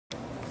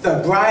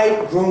The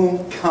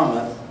bridegroom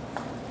cometh.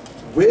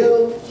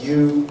 Will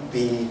you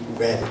be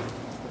ready?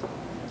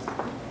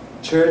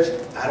 Church,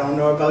 I don't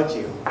know about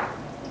you,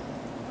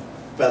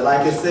 but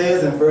like it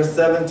says in verse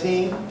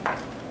 17,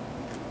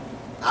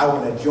 I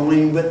want to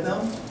join with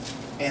them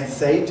and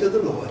say to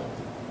the Lord,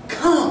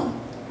 come.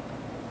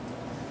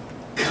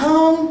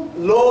 Come,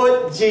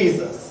 Lord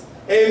Jesus.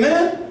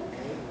 Amen?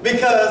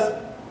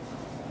 Because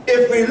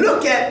if we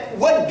look at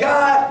what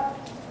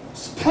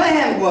God's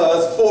plan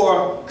was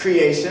for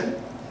creation,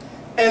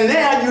 and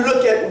now you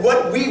look at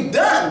what we've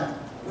done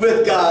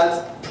with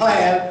God's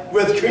plan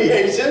with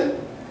creation,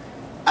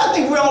 I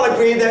think we all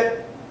agree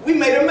that we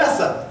made a mess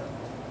of it.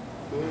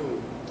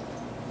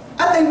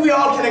 I think we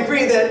all can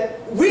agree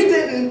that we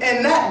didn't,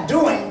 and not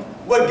doing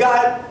what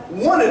God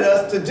wanted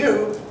us to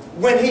do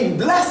when He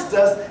blessed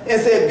us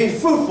and said, be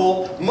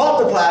fruitful,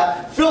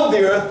 multiply, fill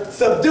the earth,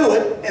 subdue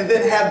it, and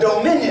then have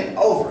dominion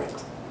over it.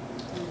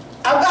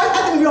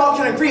 I think we all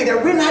can agree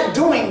that we're not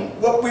doing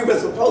what we were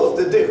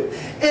supposed to do.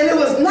 And it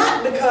was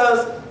not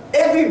because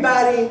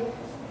everybody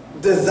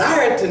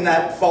desired to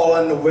not follow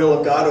in the will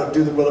of God or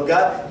do the will of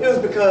God. It was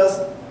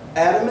because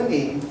Adam and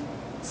Eve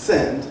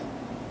sinned,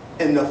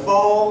 and the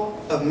fall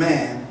of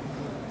man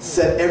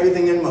set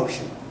everything in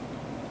motion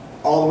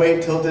all the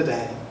way till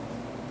today.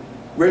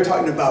 We're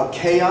talking about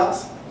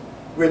chaos.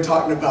 We're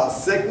talking about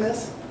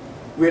sickness.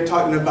 We're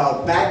talking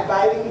about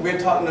backbiting. We're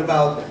talking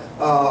about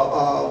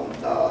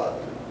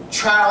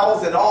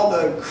trials and all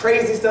the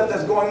crazy stuff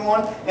that's going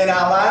on in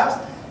our lives.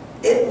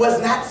 It was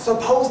not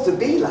supposed to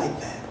be like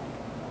that.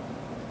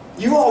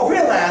 You all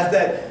realize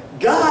that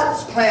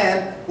God's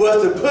plan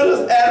was to put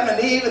us, Adam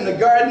and Eve, in the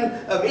Garden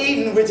of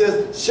Eden, which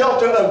is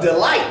shelter of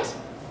delight,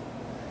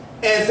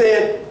 and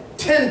said,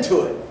 tend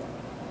to it.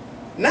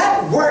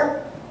 Not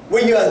work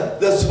where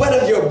the sweat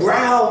of your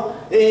brow,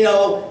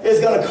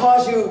 is going to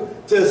cause you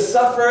to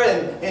suffer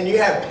and you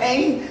have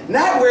pain.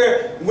 Not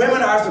where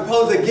women are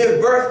supposed to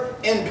give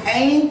birth in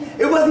pain.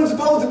 It wasn't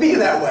supposed to be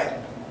that way.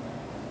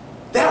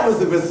 That was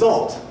the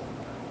result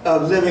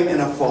of living in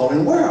a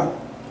fallen world.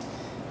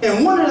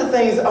 And one of the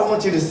things I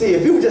want you to see,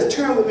 if you would just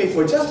turn with me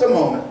for just a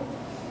moment,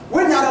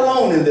 we're not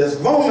alone in this.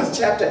 Romans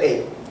chapter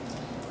 8.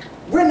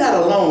 We're not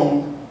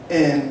alone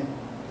in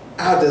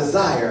our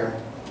desire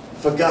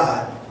for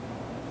God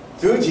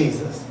through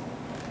Jesus.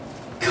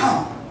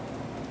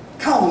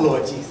 Come,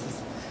 Lord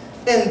Jesus.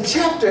 In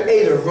chapter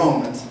 8 of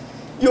Romans,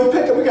 we're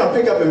going to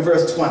pick up in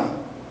verse 20.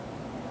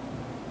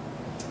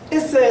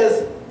 It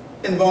says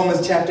in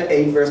Romans chapter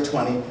 8, verse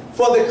 20,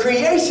 for the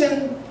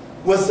creation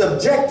was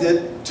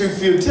subjected to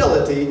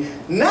futility,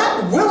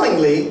 not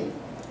willingly,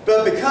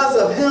 but because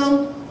of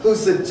him who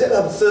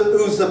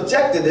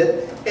subjected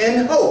it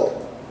in hope.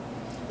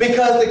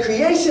 Because the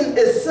creation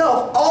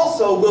itself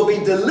also will be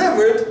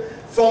delivered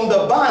from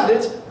the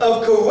bondage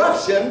of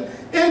corruption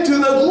into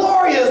the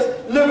glorious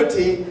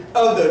liberty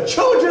of the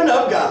children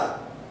of God.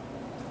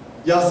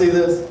 Y'all see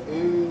this?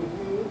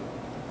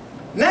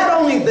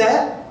 Not only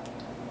that,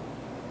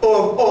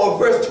 or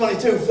verse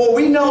 22, for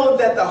we know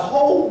that the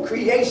whole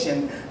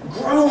creation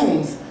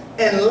groans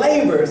and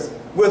labors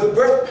with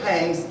birth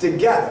pangs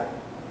together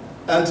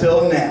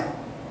until now.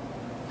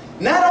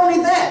 Not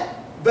only that,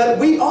 but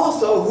we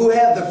also who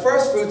have the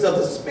first fruits of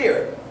the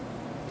Spirit,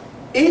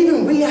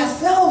 even we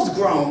ourselves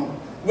groan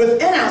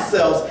within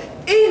ourselves,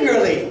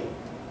 eagerly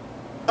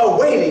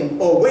awaiting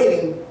or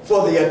waiting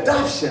for the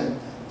adoption,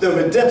 the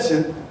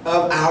redemption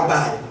of our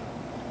body.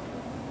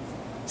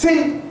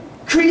 See,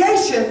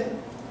 creation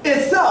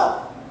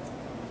itself,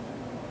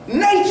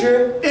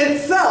 nature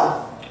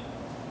itself,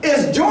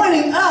 is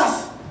joining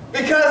us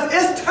because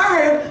it's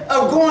tired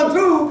of going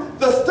through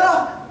the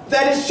stuff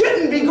that it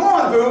shouldn't be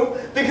going through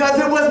because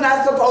it was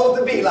not supposed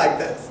to be like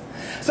this.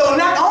 So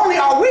not only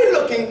are we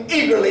looking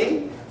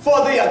eagerly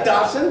for the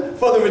adoption,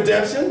 for the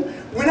redemption,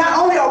 not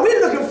only are we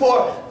looking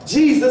for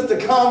Jesus to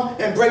come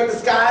and break the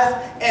skies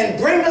and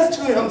bring us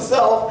to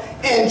himself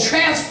and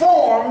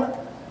transform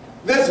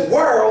this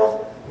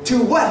world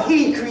to what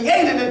he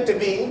created it to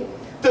be,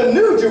 the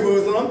new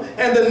Jerusalem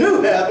and the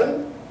new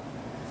heaven.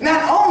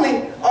 Not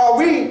only are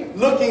we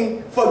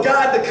looking for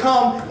God to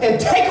come and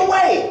take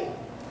away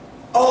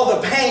all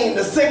the pain,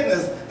 the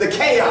sickness, the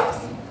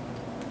chaos,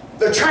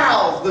 the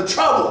trials, the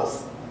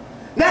troubles.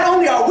 Not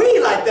only are we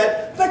like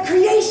that, but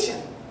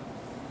creation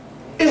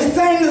is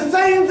saying the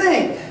same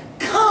thing.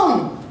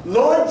 Come,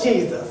 Lord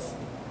Jesus.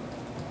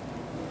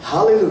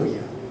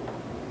 Hallelujah.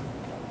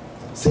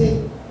 See,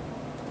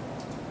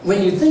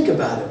 when you think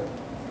about it,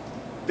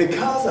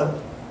 because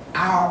of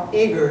our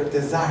eager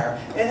desire,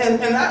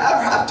 and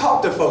I've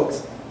talked to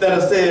folks that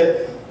have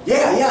said,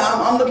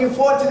 yeah, I'm looking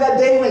forward to that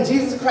day when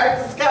Jesus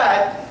cracks the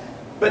sky,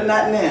 but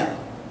not now.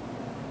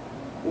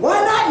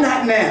 Why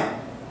not now?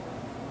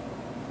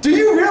 Do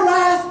you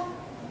realize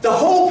the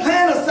whole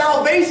plan of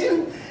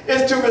salvation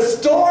is to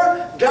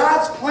restore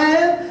God's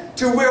plan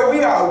to where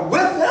we are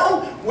with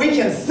him, we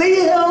can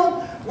see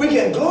him, we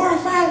can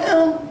glorify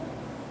him,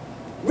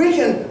 we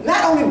can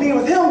not only be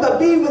with him, but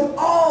be with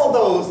all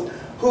those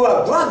who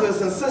are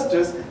brothers and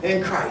sisters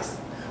in Christ.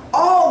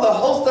 All the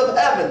host of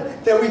heaven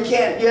that we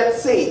can't yet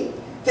see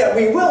that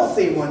we will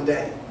see one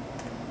day.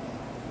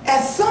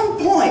 At some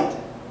point,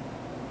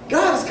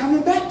 God is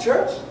coming back,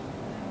 church.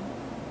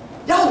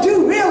 Y'all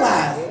do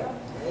realize.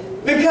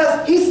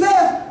 Because he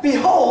says,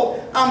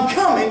 behold, I'm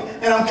coming,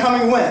 and I'm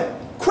coming when?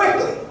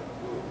 Quickly.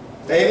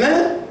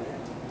 Amen?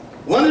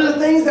 One of the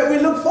things that we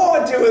look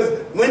forward to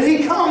is when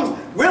he comes,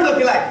 we're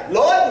looking like,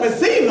 Lord,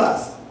 receive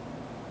us.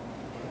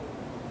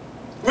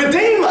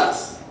 Redeem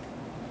us.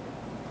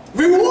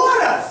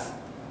 Reward us.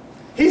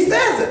 He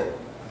says it.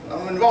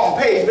 I'm on the wrong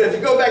page, but if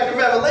you go back to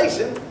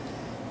Revelation,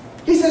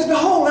 he says,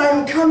 behold, I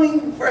am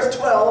coming, verse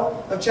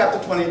 12 of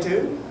chapter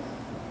 22.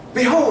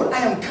 Behold, I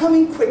am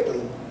coming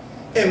quickly,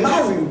 and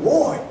my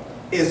reward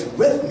is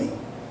with me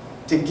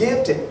to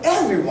give to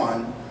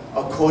everyone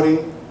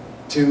according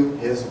to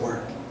his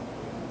work.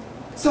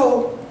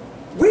 So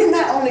we're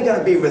not only going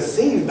to be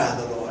received by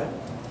the Lord,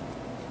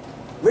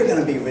 we're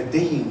going to be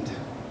redeemed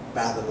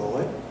by the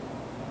Lord,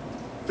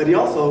 but he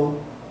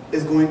also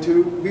is going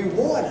to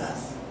reward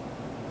us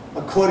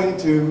according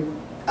to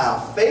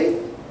our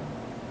faith,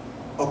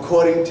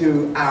 according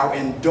to our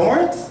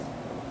endurance,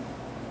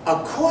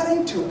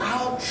 according to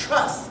our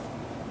trust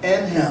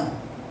in him.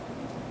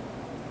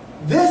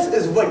 This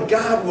is what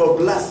God will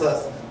bless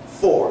us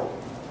for,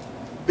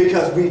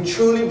 because we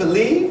truly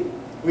believe,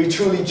 we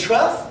truly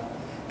trust,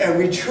 and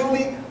we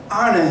truly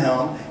honor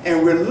him,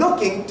 and we're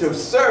looking to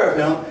serve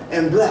him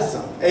and bless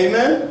him.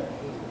 Amen?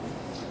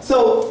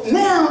 So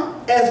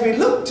now, as we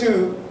look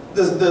to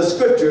the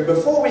scripture,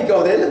 before we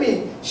go there, let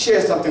me share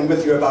something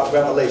with you about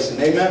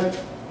Revelation. Amen?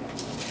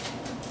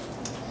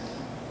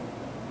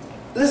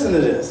 Listen to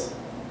this.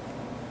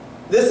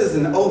 This is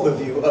an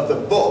overview of the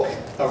book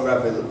of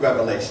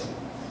Revelation.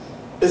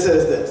 It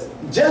says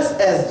this: just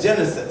as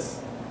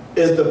Genesis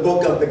is the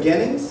book of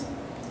beginnings,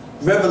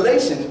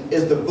 Revelation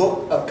is the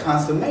book of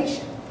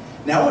consummation.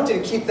 Now I want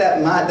you to keep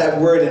that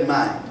word in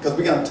mind, because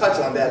we're going to touch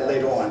on that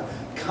later on.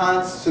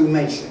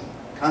 Consummation.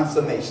 Consummation.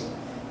 Consummation.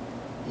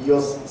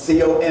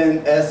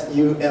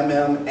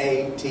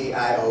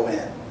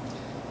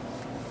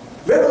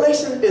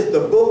 Revelation is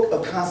the book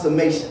of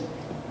consummation.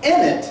 In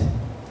it,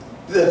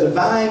 the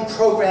divine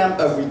program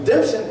of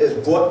redemption is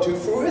brought to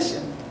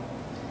fruition,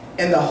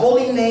 and the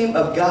holy name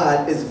of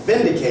God is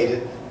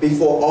vindicated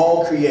before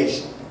all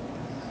creation.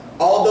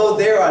 Although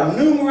there are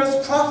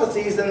numerous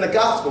prophecies in the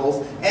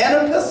Gospels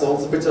and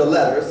epistles, which are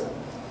letters,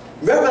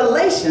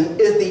 Revelation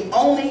is the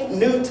only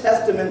New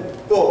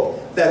Testament book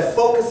that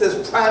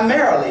focuses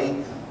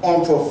primarily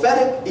on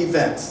prophetic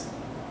events.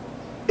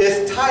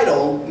 Its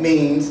title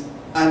means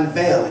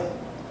unveiling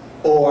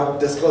or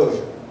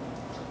disclosure.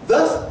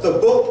 Thus, the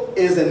book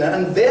is an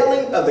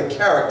unveiling of the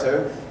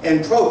character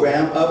and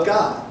program of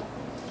God.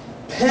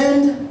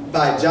 Penned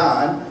by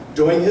John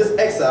during his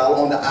exile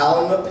on the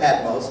island of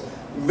Patmos,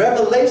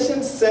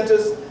 Revelation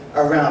centers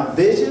around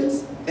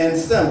visions and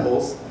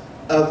symbols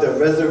of the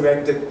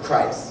resurrected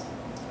Christ,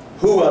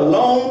 who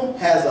alone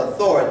has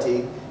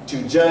authority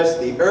to judge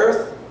the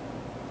earth,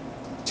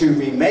 to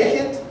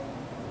remake it,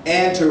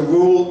 and to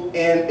rule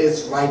in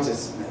its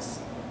righteousness.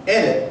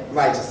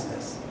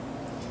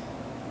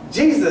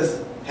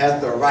 Jesus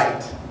has the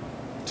right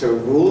to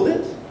rule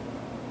it,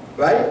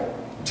 right?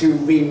 To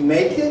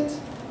remake it,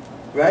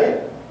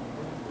 right?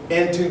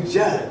 And to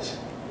judge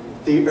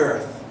the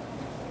earth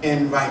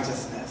in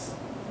righteousness.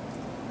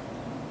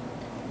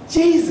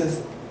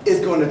 Jesus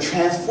is going to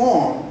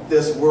transform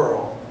this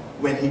world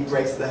when he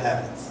breaks the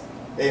heavens.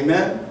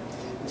 Amen?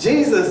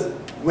 Jesus,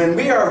 when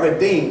we are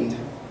redeemed,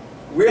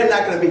 we're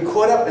not going to be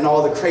caught up in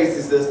all the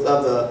craziness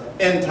of the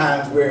end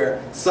times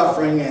where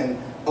suffering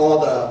and all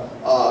the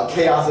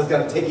chaos is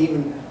going to take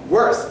even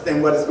worse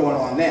than what is going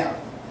on now.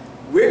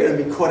 We're going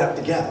to be caught up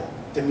together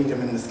to meet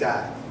him in the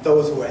sky,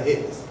 those who are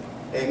his.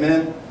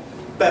 Amen?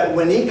 But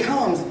when he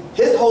comes,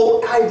 his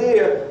whole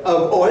idea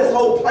of, or his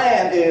whole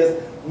plan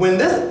is, when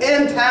this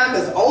end time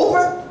is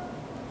over,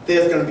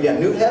 there's going to be a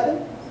new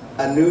heaven,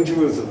 a new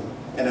Jerusalem,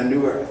 and a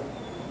new earth.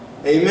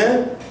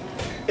 Amen?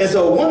 And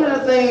so one of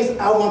the things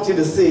I want you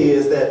to see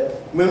is that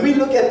when we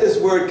look at this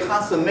word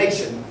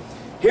consummation,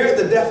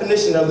 here's the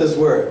definition of this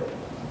word.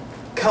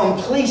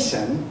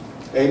 Completion,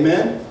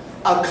 amen,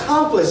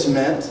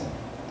 accomplishment,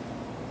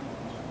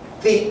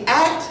 the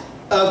act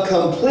of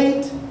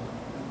the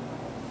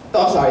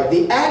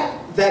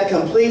act that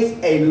completes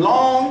a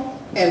long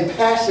and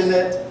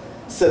passionate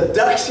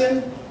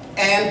seduction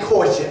and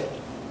courtship,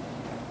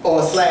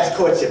 or /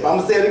 courtship. I'm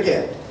going to say it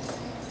again.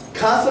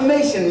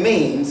 Consummation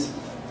means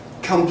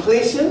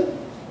completion,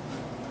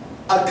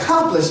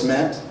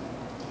 accomplishment,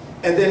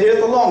 and then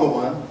here's the longer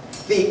one,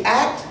 the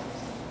act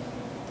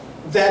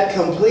that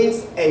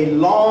completes a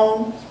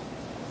long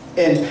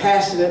and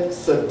passionate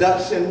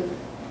seduction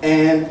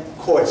and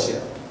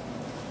courtship.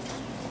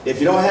 If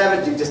you don't have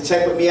it, you just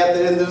check with me at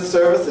the end of the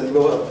service and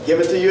we'll give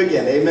it to you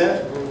again.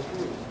 Amen?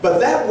 But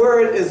that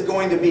word is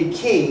going to be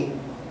key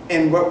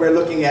in what we're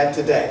looking at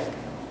today.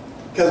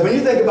 Because when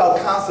you think about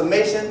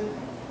consummation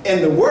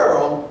in the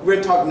world,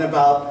 we're talking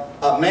about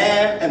a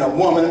man and a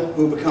woman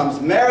who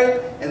becomes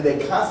married and they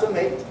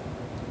consummate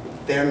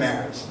their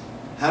marriage.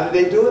 How do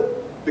they do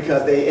it?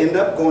 because they end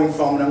up going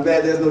from, and I'm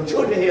glad there's no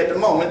children here at the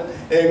moment,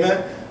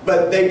 amen,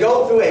 but they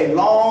go through a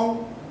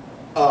long,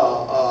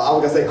 I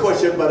was going to say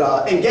courtship,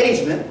 but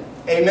engagement,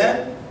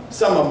 amen.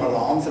 Some of them are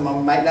long, some of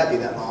them might not be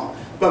that long,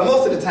 but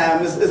most of the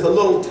time it's a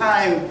little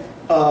time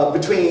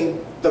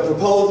between the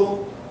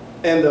proposal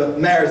and the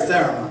marriage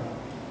ceremony.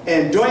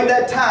 And during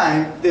that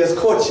time, there's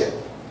courtship.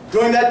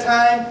 During that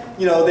time,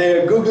 you know,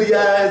 there are googly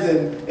eyes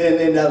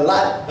and a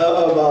lot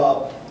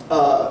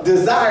of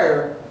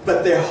desire,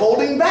 but they're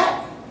holding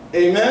back,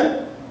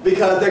 amen,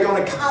 because they're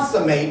going to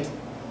consummate,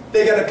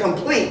 they're going to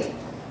complete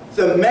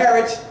the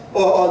marriage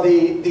or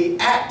the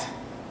act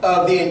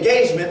of the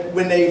engagement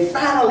when they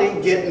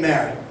finally get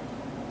married.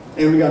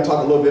 And we're going to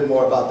talk a little bit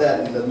more about that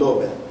in a little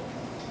bit.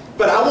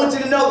 But I want you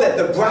to know that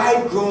the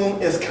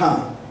bridegroom is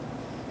coming.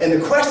 And the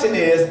question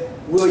is,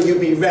 will you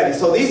be ready?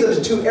 So these are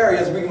the two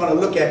areas we're going to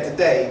look at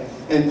today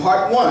in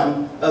part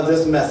one of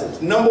this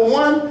message. Number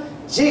one,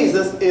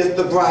 Jesus is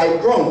the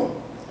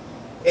bridegroom,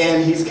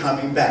 and he's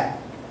coming back.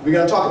 We're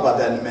going to talk about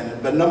that in a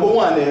minute. But number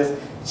one is,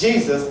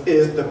 Jesus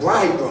is the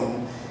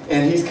bridegroom,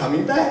 and he's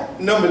coming back.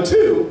 Number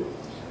two,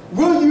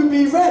 will you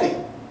be ready?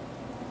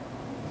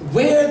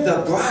 We're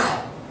the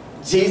bride.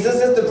 Jesus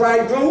is the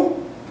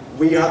bridegroom.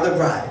 We are the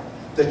bride.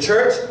 The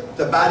church,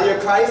 the body of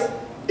Christ,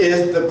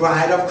 is the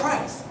bride of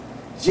Christ.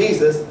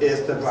 Jesus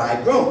is the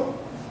bridegroom.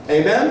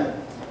 Amen?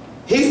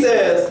 He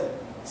says,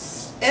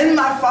 in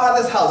my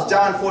Father's house,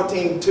 John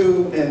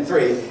 14:2 and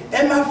 3,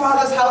 in my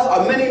Father's house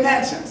are many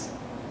mansions.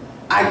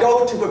 I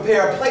go to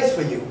prepare a place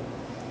for you.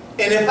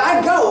 And if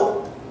I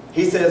go,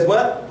 he says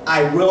what?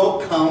 I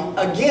will come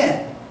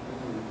again.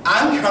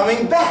 I'm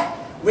coming back.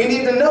 We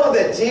need to know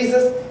that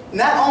Jesus,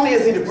 not only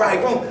is he the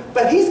bridegroom,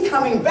 but he's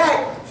coming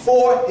back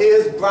for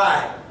his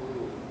bride.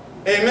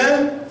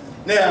 Amen?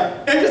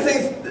 Now,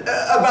 interesting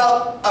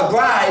about a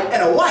bride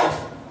and a wife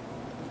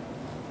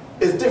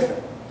is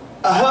different.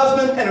 A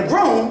husband and a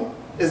groom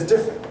is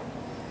different.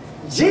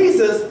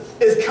 Jesus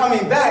is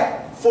coming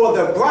back for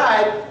the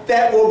bride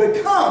that will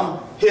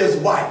become his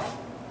wife.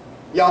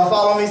 Y'all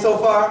follow me so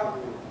far?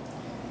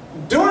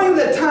 During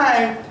the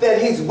time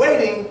that he's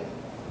waiting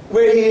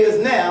where he is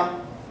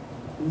now,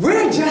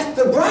 we're just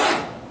the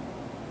bride.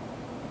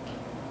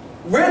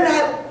 We're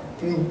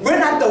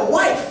not the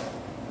wife.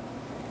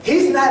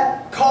 He's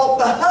not called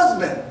the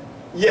husband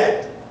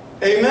yet.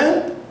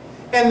 Amen?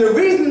 And the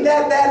reason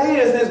that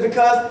is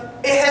because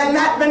it has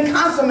not been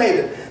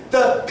consummated.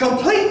 The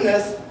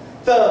completeness,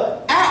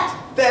 the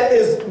act that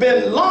has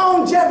been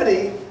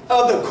longevity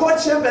of the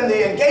courtship and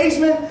the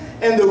engagement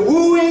and the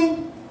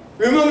wooing.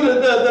 Remember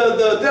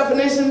the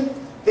definition?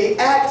 The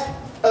act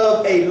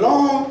of a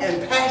long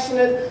and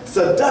passionate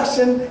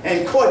seduction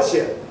and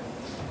courtship.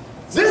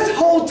 This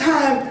whole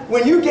time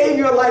when you gave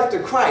your life to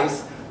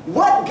Christ,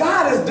 what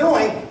God is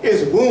doing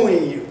is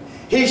wooing you.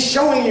 He's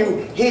showing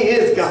you he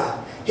is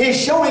God. He's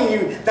showing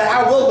you that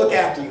I will look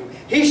after you.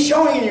 He's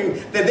showing you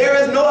that there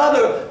is no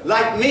other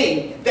like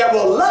me that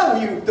will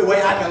love you the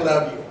way I can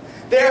love you.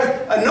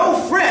 There's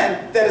no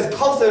friend that is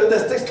closer,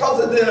 that sticks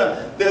closer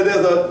than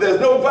there's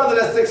no brother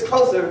that sticks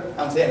closer.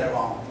 I'm saying that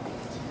wrong.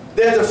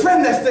 There's a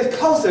friend that sticks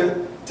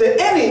closer to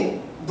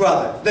any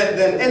brother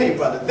than any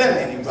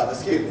brother,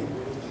 excuse me.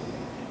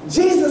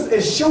 Jesus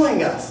is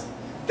showing us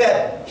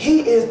that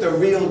he is the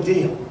real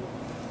deal.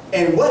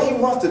 And what he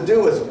wants to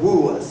do is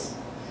woo us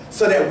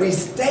so that we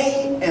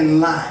stay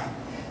in line.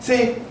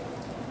 See,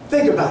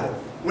 think about it.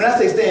 When I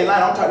say stay in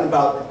line, I'm talking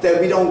about that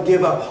we don't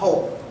give up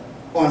hope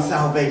on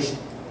salvation.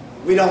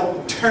 We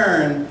don't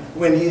turn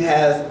when he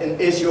has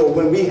an issue or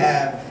when we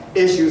have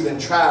issues and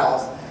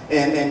trials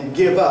and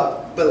give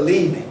up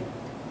believing.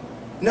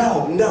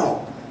 No,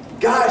 no.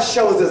 God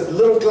shows us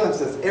little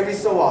glimpses every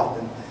so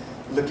often.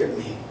 Look at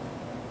me.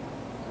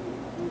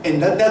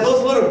 And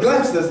those little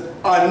glimpses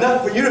are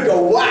enough for you to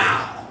go,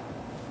 wow.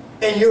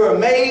 And you're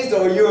amazed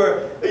or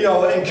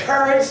you're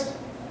encouraged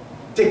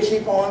to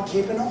keep on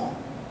keeping on.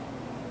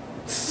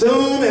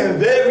 Soon and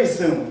very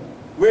soon,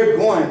 we're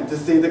going to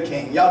see the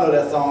King. Y'all know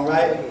that song,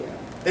 right?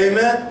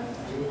 Amen?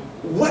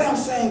 What I'm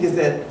saying is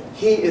that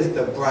he is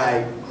the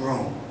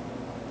bridegroom.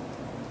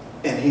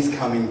 And he's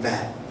coming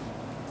back.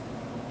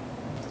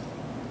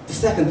 The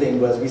second thing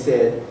was we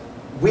said,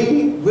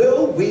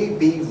 will we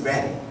be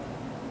ready?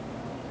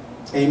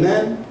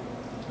 Amen?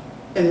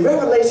 In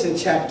Revelation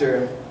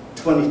chapter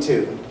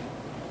 22,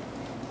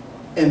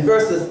 in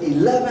verses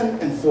 11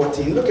 and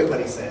 14, look at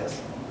what he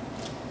says.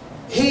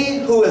 He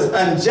who is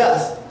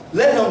unjust,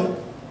 let him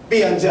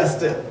be unjust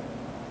still.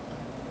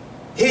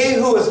 He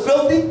who is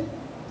filthy,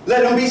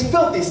 let him be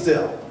filthy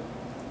still.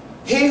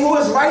 He who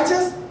is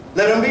righteous,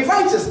 let him be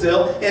righteous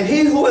still. And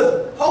he who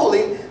is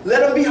holy,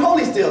 let him be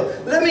holy still.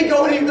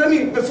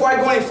 Before I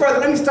go any further,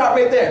 let me stop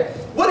right there.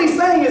 What he's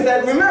saying is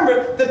that,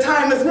 remember, the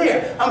time is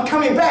near. I'm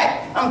coming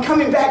back. I'm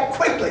coming back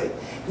quickly.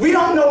 We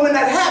don't know when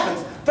that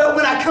happens. But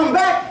when I come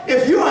back,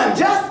 if you're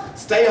unjust,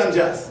 stay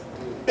unjust.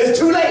 It's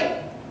too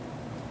late.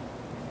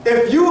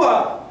 If you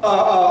are,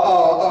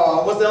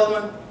 what's the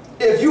other one?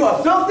 If you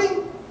are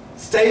filthy,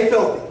 stay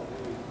filthy.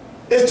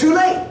 It's too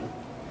late.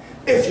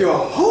 If you're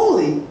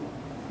holy,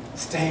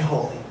 stay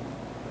holy.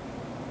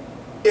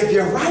 If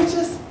you're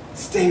righteous,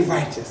 stay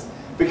righteous.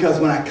 Because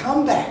when I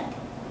come back,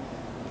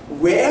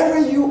 wherever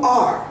you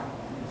are,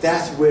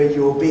 that's where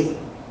you'll be.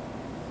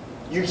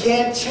 You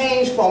can't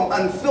change from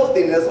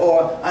unfilthiness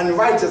or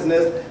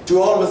unrighteousness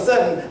to all of a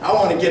sudden, I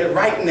want to get it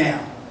right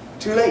now.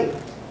 Too late.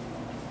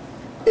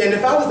 And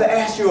if I was to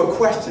ask you a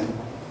question,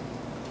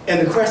 and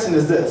the question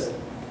is this: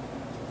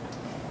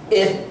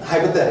 if,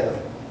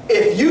 hypothetically,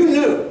 if you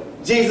knew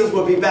Jesus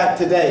would be back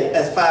today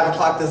at 5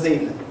 o'clock this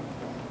evening,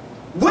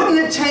 wouldn't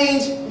it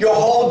change your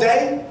whole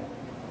day?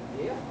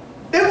 Yeah.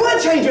 It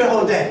would change your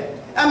whole day.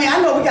 I mean, I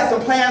know we got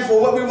some plans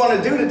for what we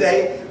want to do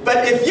today,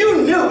 but if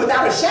you knew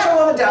without a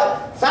shadow of a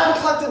doubt, 5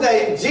 o'clock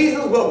today,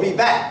 Jesus will be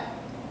back,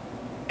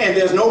 and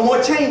there's no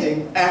more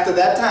changing after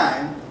that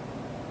time,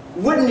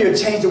 wouldn't you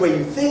change the way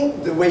you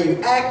think, the way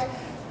you act?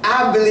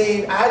 I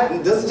believe,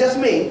 this is just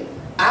me,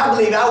 I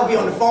believe I would be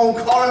on the phone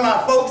calling my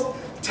folks,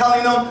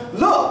 telling them,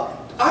 look,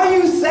 are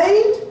you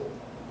saved?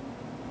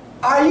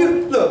 Are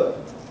you, look,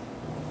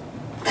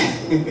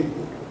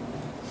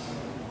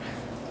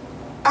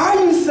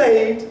 are you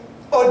saved,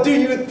 or do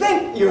you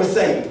think you're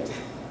saved?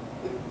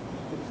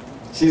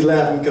 She's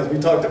laughing because we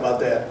talked about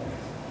that.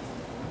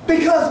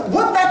 Because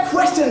what that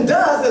question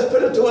does is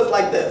put it to us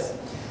like this.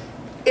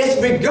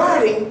 It's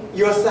regarding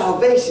your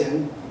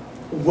salvation,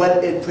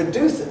 what it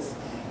produces.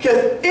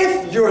 Because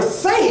if you're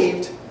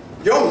saved,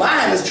 your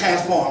mind is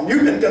transformed.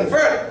 You've been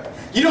converted.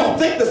 You don't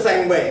think the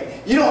same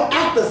way. You don't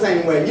act the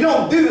same way. You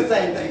don't do the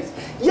same things.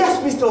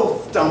 Yes, we still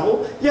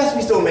stumble. Yes,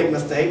 we still make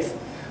mistakes.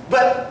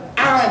 But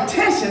our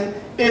intention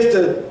is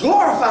to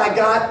glorify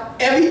God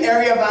every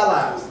area of our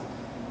lives.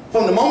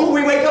 From the moment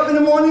we wake up in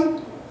the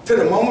morning to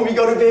the moment we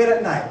go to bed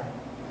at night.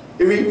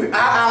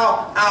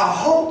 Our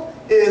hope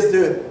is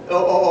to,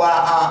 or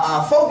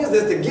our focus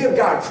is to give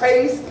God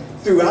praise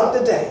throughout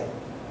the day.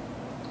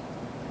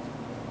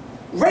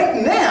 Right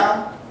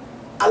now,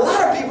 a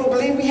lot of people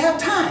believe we have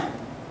time.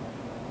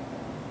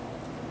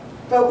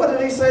 But what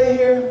did he say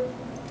here?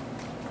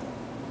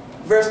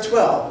 Verse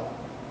 12.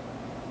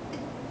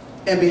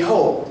 And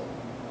behold,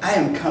 I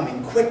am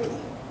coming quickly,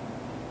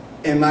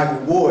 and my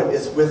reward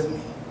is with me,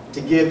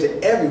 to give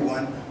to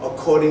everyone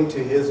according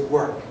to his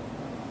work.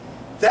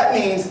 That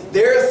means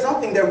there is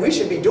something that we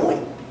should be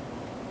doing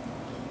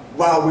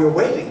while we're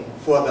waiting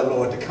for the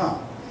Lord to come.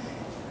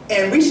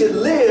 And we should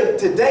live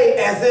today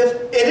as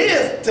if it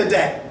is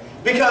today,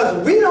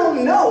 because we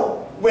don't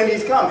know when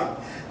he's coming.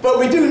 But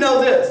we do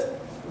know this.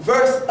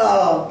 Verse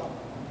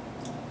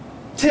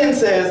 10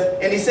 says,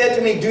 and he said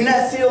to me, do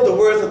not seal the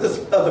words of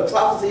the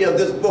prophecy of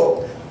this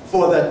book,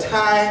 for the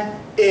time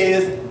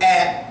is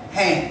at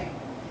hand.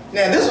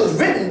 Now, this was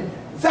written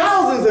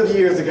thousands of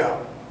years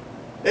ago.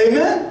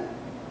 Amen?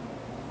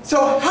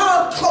 So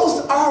how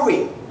close are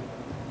we?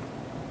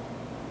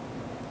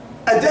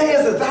 A day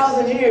is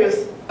 1,000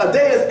 years. A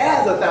day is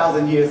as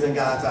 1,000 years in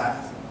God's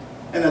eyes.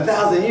 And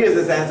 1,000 years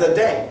is as a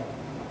day.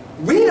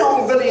 We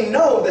don't really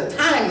know the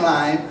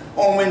timeline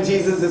on when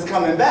Jesus is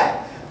coming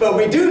back. But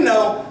we do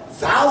know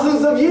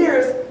thousands of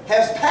years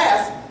has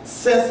passed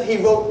since he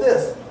wrote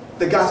this.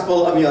 The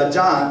Gospel of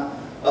John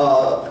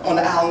on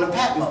the island of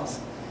Patmos.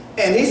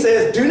 And he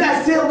says, do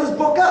not seal this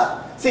book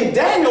up. See,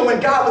 Daniel, when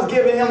God was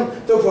giving him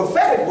the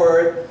prophetic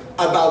word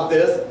about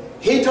this,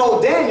 he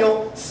told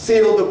Daniel,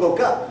 seal the book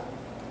up,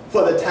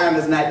 for the time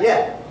is not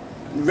yet.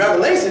 In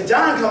Revelation,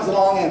 John comes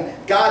along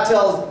and God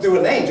tells, through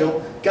an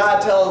angel,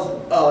 God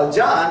tells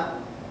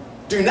John,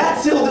 do not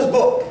seal this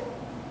book,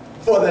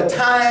 for the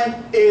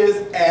time is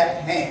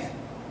at hand.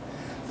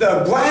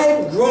 The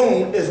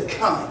bridegroom is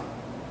coming.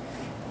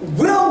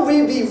 Will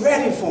we be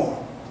ready for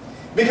him?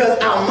 Because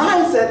our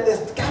mindset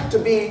has got to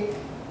be,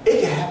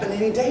 it can happen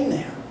any day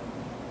now.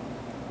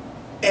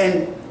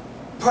 And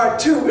part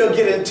 2, we'll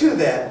get into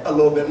that a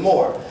little bit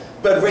more.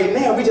 But right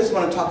now, we just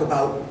want to talk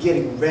about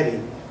getting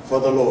ready for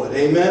the Lord.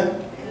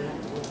 Amen?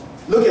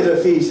 Look at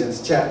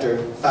Ephesians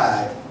chapter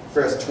 5,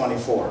 verse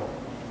 24.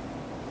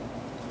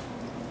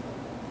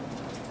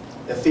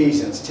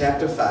 Ephesians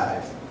chapter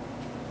 5.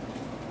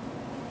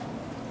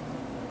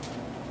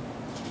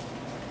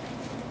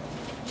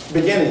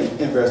 Beginning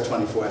in verse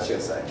 24, I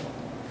should say.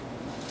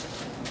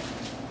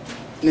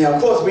 Now,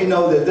 of course, we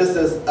know that this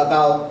is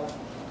about,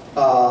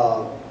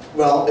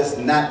 well, it's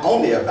not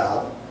only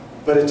about,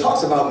 but it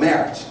talks about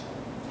marriage.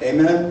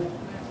 Amen?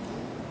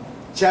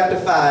 Chapter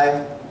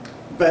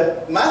 5,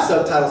 but my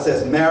subtitle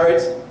says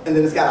marriage, and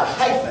then it's got a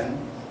hyphen,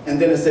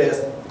 and then it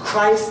says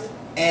Christ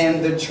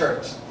and the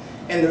church.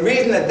 And the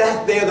reason that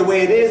that's there the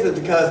way it is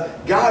because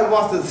God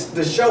wants us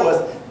to show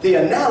us the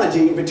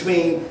analogy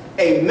between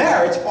a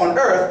marriage on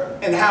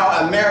earth and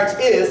how a marriage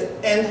is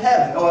in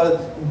heaven,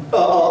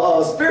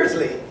 or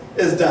spiritually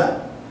is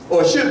done,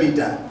 or should be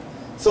done.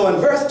 So in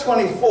verse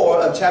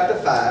 24 of chapter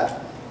 5,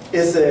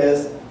 it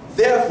says,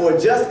 therefore,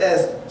 just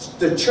as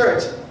the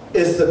church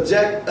is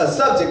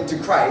subject to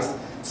Christ,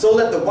 so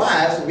let the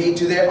wives be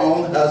to their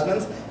own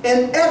husbands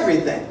in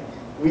everything.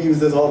 We use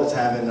this all the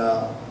time in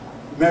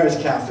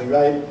marriage counseling,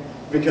 right?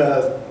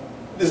 Because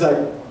it's like,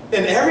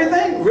 in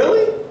everything?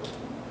 Really?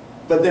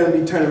 But then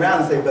we turn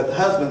around and say, but the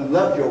husband,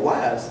 love your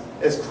wives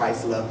as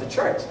Christ loved the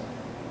church.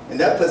 And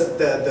that puts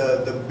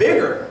the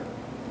bigger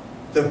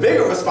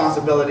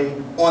responsibility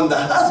on the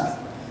husband.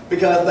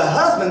 Because the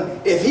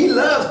husband, if he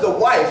loves the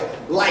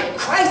wife like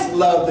Christ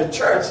loved the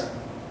church,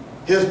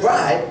 his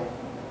bride,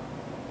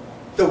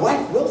 the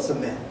wife will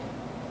submit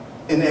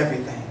in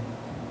everything.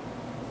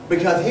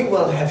 Because he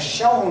will have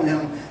shown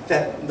him,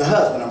 that the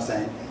husband, I'm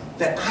saying,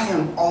 that I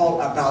am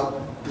all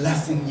about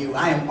blessing you.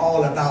 I am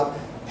all about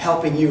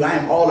helping you. I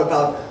am all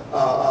about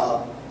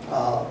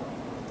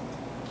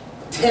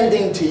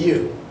tending to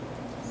you,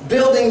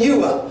 building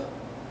you up,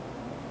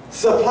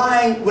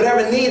 supplying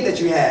whatever need that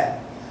you have.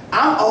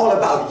 I'm all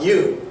about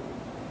you.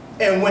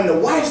 And when the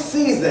wife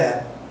sees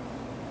that,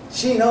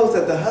 she knows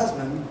that the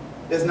husband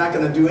is not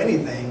going to do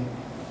anything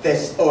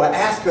or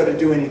ask her to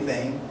do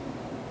anything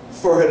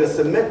for her to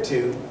submit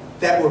to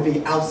that will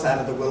be outside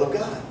of the will of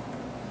God.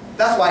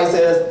 That's why he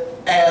says,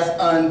 as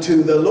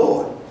unto the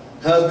Lord.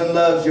 Husband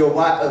loves your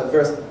wife,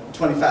 verse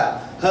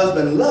 25.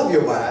 Husband, love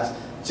your wives,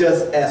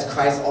 just as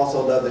Christ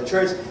also loved the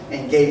church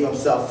and gave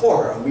himself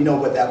for her. And we know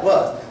what that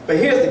was. But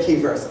here's the key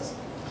verses.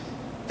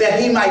 That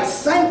he might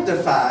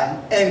sanctify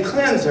and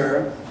cleanse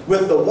her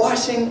with the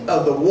washing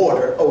of the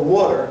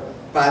water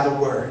by the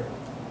word.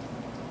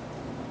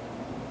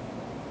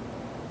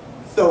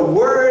 The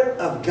word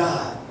of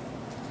God.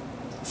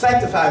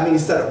 Sanctify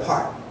means set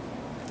apart.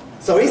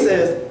 So he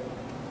says,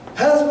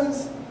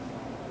 husbands,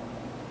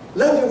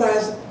 love your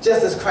wives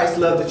just as Christ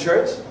loved the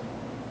church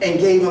and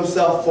gave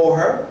himself for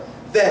her,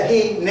 that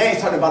he, now he's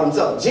talking about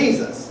himself,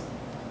 Jesus,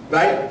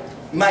 right,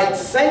 might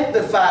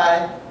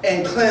sanctify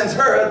and cleanse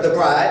her, the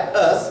bride,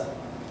 us,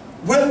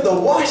 with the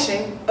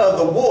washing of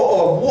the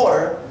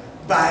water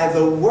by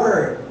the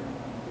word.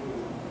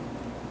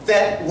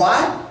 That,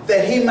 why?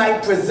 That he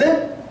might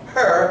present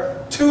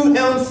her to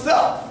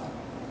himself.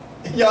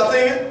 Y'all see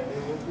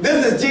it?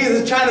 This is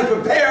Jesus trying to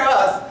prepare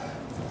us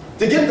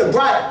to get the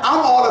bride. I'm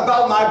all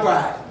about my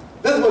bride.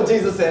 This is what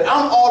Jesus said.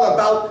 I'm all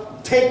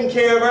about taking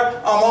care of her.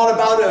 I'm all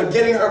about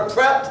getting her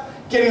prepped,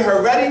 getting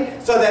her ready,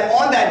 so that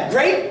on that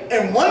great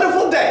and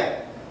wonderful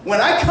day, when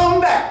I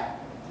come back,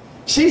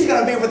 she's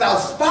going to be without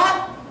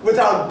spot,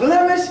 without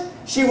blemish.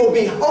 She will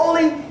be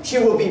holy. She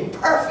will be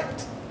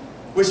perfect,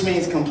 which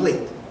means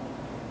complete.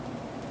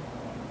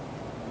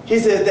 He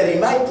says that he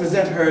might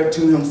present her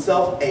to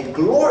himself a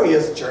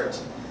glorious church,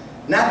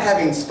 not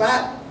having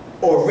spot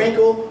or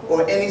wrinkle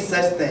or any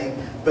such thing,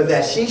 but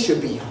that she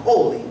should be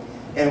holy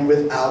and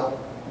without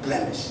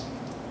blemish.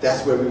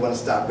 That's where we want to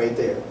stop right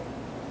there.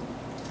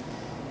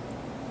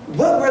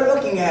 What we're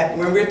looking at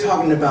when we're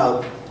talking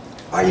about,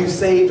 are you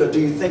saved or do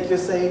you think you're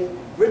saved?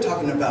 We're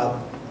talking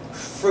about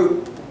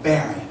fruit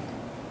bearing.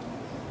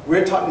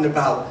 We're talking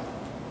about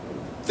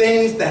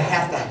things that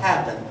have to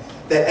happen.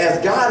 That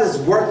as God is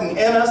working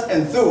in us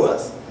and through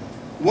us,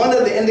 one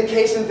of the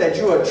indications that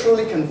you are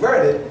truly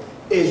converted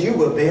is you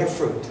will bear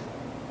fruit.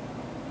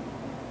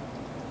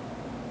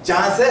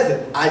 John says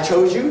it. I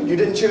chose you, you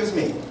didn't choose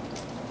me.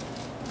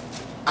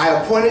 I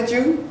appointed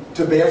you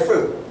to bear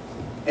fruit.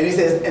 And he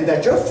says, and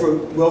that your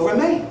fruit will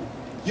remain.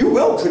 You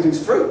will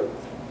produce fruit.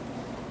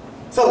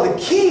 So the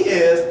key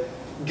is,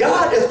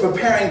 God is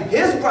preparing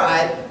his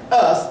bride,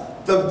 us,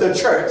 the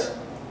church,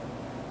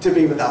 to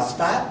be without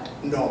spot,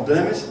 no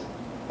blemish,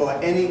 or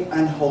any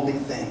unholy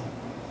thing.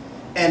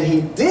 And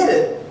he did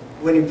it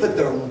when he put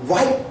the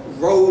white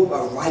robe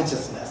of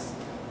righteousness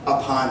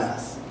upon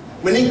us.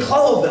 When he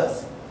clothed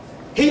us,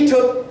 he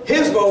took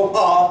his robe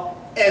off,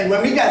 and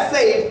when we got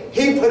saved,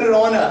 he put it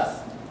on us.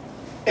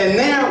 And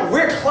now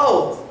we're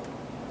clothed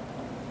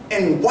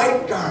in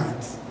white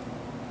garments,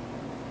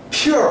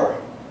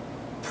 pure,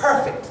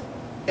 perfect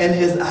in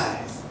his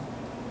eyes.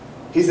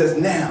 He says,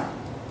 now,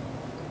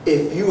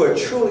 if you are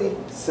truly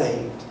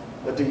saved,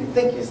 or do you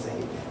think you're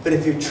saved? But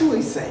if you're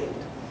truly saved,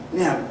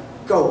 now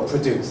go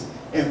produce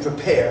and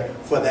prepare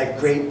for that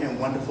great and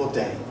wonderful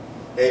day.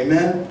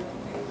 Amen?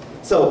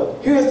 So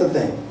here's the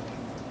thing.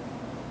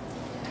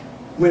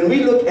 When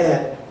we look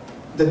at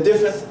the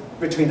difference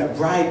between a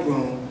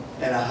bridegroom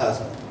and a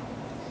husband,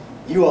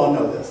 you all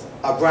know this.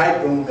 A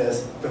bridegroom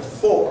is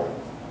before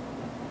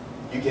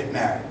you get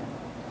married.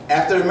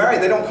 After they're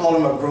married, they don't call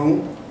him a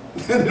groom.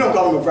 They don't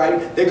call him a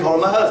bride. They call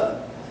him a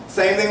husband.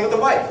 Same thing with the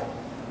wife.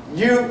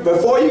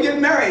 Before you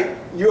get married,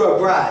 you're a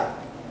bride.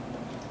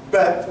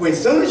 But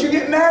as soon as you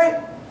get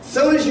married, as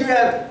soon as you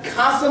have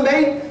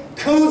consummated,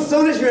 as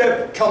soon as you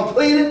have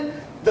completed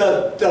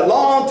the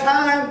long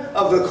time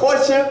of the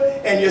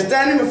courtship, and you're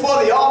standing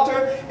before the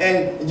altar,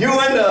 and you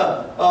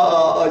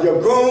and your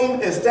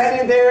groom is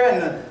standing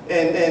there,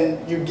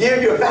 and you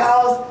give your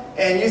vows,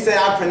 and you say,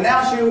 I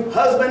pronounce you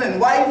husband and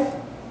wife,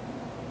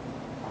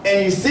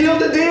 and you seal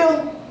the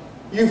deal,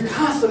 you've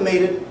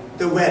consummated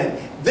the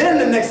wedding. Then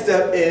the next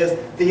step is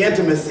the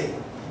intimacy.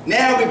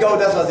 Now we go,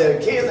 that's what I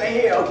said, the kids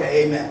ain't here,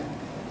 okay, amen.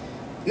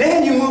 Now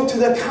you move to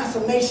the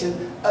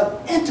consummation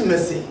of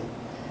intimacy.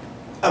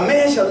 A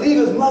man shall leave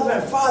his mother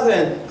and father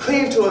and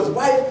cleave to his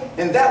wife,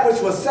 and that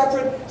which was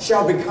separate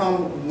shall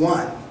become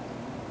one.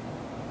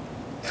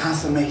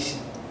 Consummation.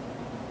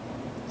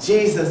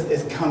 Jesus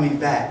is coming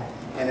back,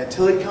 and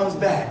until he comes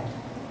back,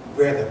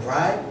 we're the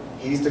bride,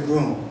 he's the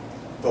groom.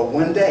 But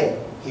one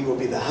day, he will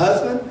be the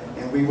husband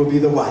and we will be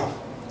the wife.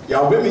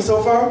 Y'all with me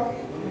so far?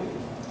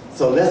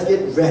 So let's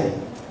get ready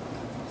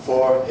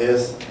for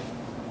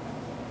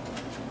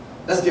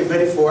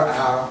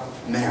our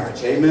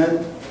marriage.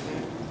 Amen?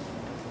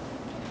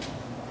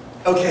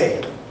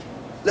 Okay,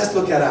 let's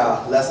look at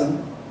our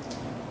lesson.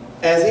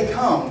 As he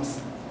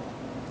comes,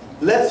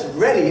 let's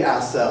ready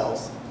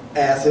ourselves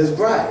as his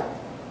bride.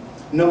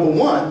 Number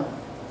one,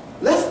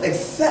 let's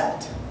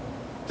accept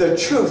the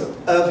truth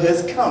of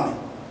his coming.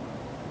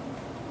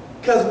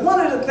 Because one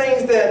of the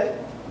things that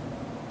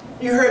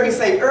you heard me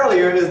say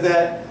earlier is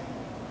that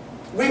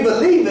we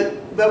believe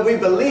it, but we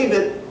believe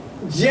it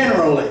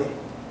generally.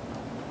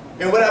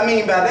 And what I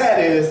mean by that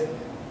is,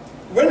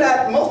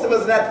 most of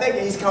us are not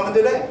thinking he's coming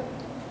today.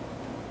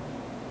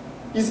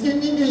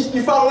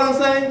 You follow what I'm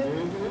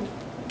saying?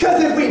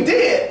 Because if we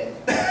did,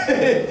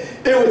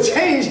 it would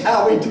change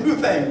how we do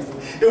things.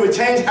 It would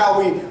change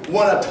how we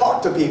want to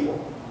talk to people.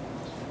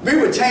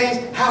 We would change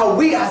how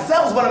we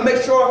ourselves want to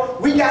make sure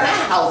we got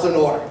our house in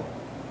order.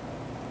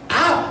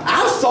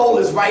 Our soul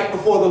is right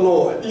before the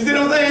Lord. You see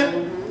what I'm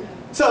saying?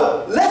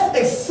 So let's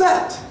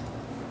accept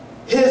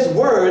his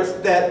words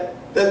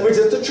which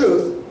is the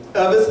truth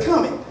of his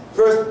coming.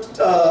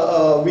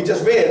 We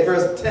just read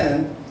verse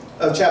 10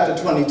 of chapter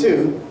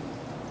 22.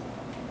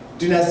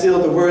 Do not seal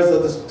the words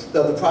of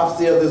the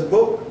prophecy of this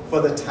book, for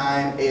the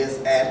time is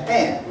at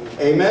hand.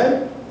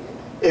 Amen?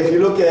 If you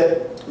look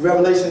at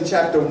Revelation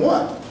chapter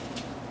 1,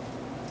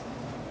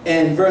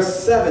 and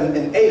verse 7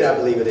 and 8, I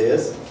believe it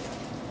is,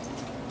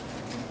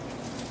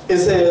 it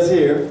says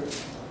here,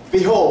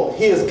 behold,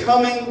 he is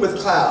coming with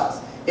clouds,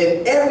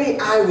 and every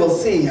eye will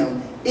see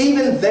him,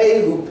 even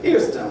they who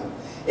pierced him.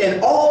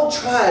 And all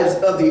tribes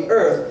of the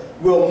earth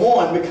will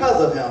mourn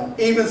because of him.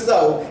 Even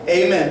so,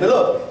 amen. But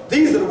look,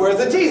 these are the words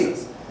of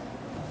Jesus.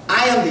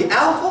 I am the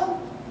Alpha,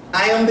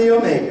 I am the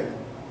Omega,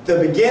 the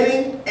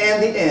beginning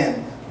and the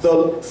end,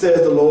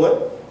 says the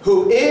Lord,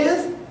 who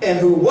is and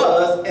who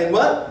was and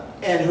what?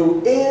 And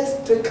who is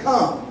to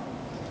come,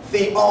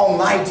 the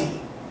Almighty.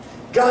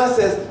 God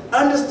says,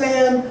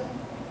 understand,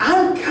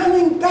 I'm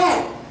coming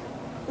back.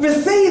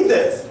 Receive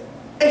this.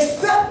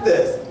 Accept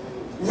this.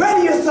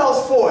 Ready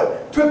yourselves for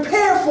it.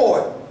 Prepare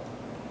for it.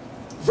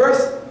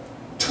 Verse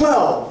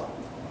 12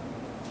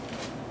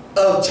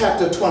 of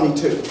chapter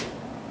 22.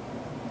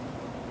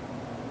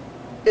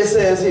 It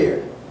says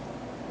here,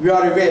 we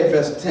already read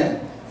verse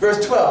 10. Verse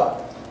 12.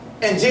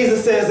 And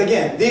Jesus says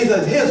again, these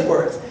are his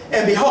words.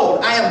 And behold,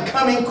 I am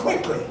coming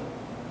quickly.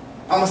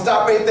 I'm going to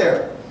stop right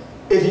there.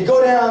 If you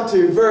go down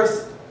to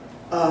verse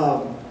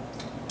 20.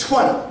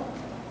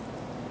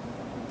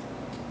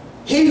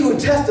 He who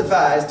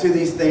testifies to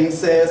these things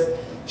says,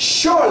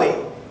 surely,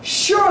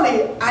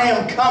 surely I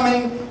am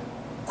coming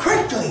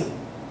quickly.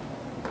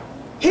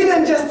 He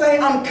didn't just say,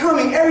 I'm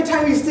coming. Every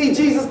time you see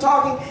Jesus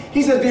talking,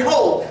 he says,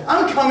 behold,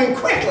 I'm coming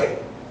quickly.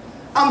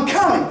 I'm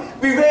coming.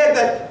 We read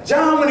that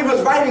John, when he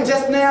was writing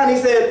just now, and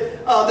he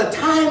said, the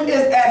time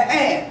is at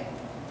hand.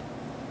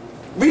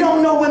 We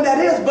don't know when that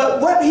is,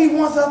 but what he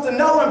wants us to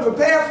know and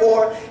prepare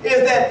for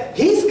is that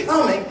he's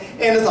coming,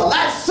 and it's a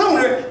lot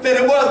sooner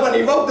than it was when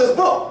he wrote this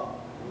book.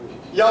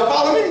 Y'all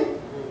follow me?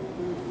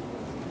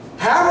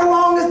 However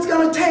long it's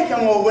going to take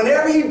him, or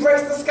whenever he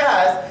breaks the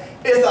skies,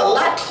 it's a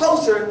lot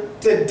closer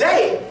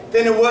today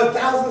than it was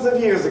thousands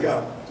of years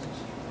ago.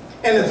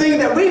 And the thing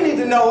that we need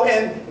to know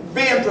and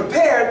being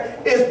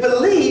prepared is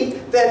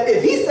believe that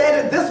if he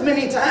said it this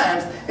many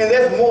times, and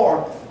there's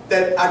more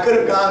that I could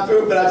have gone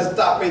through, but I just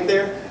stopped right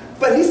there.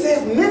 But he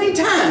says many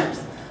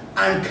times,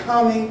 I'm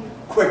coming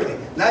quickly.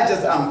 Not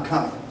just I'm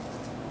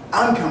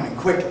coming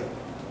quickly.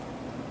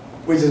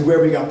 Which is where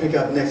we're going to pick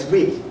up next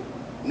week.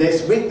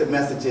 Next week the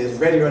message is,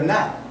 ready or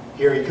not,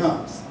 here he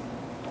comes.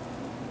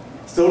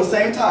 Still the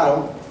same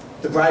title,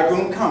 the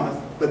bridegroom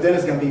cometh, but then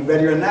it's going to be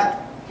ready or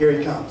not, here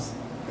he comes.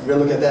 And we'll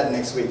look at that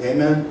next week,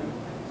 amen?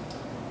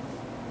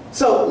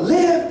 So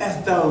live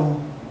as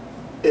though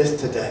it's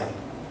today,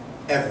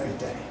 every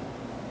day.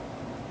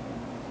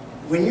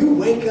 When you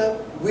wake up,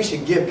 we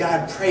should give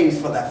God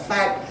praise for the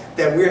fact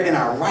that we're in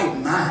our right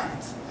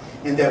minds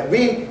and that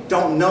we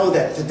don't know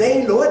that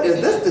today, Lord,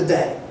 is this the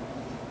day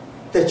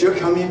that you're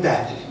coming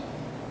back?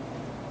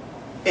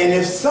 And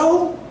if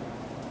so,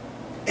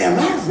 am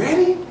I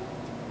ready?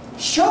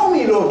 Show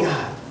me, Lord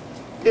God.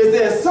 Is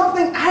there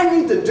something I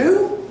need to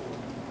do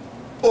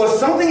or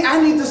something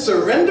I need to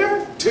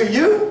surrender to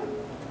you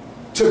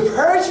to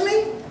purge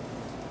me?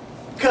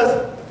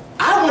 Because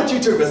I want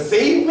you to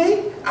receive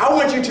me. I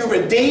want you to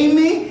redeem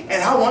me,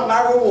 and I want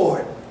my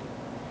reward.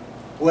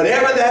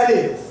 Whatever that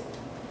is.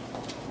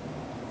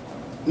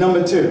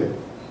 Number 2,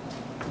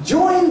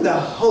 join the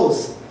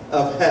host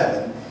of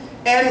heaven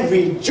and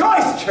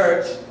rejoice,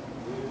 church,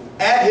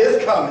 at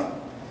his coming.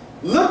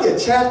 Look at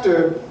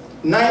chapter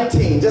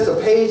 19, just a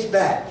page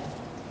back.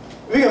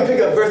 We're going to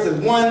pick up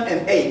verses 1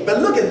 and 8, but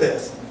look at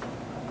this.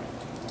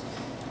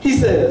 He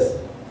says,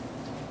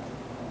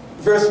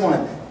 verse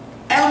 1,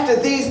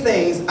 after these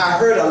things I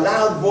heard a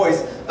loud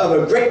voice of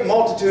a great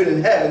multitude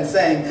in heaven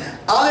saying,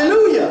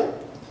 Hallelujah!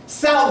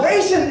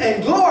 Salvation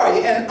and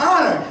glory and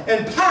honor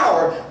and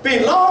power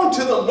belong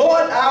to the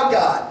Lord our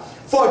God.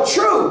 For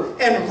true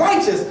and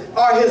righteous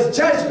are his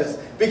judgments,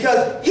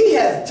 because he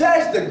has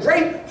judged the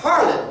great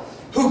harlot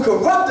who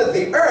corrupted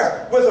the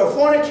earth with her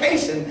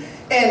fornication,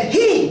 and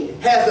he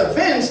has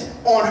avenged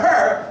on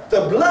her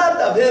the blood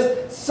of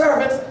his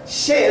servants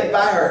shed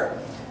by her.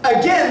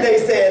 Again they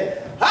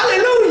said,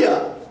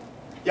 Hallelujah!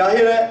 Y'all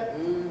hear that?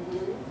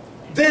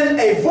 Then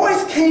a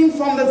voice came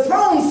from the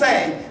throne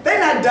saying, they're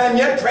not done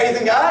yet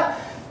praising God.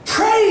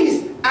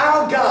 Praise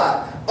our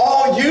God,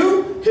 all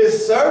you,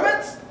 his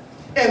servants,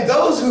 and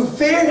those who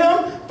fear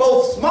him,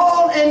 both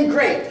small and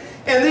great.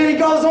 And then he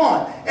goes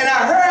on. And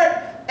I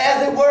heard,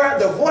 as it were,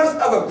 the voice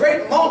of a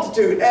great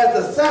multitude, as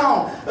the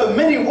sound of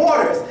many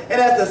waters, and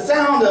as the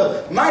sound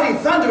of mighty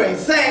thundering,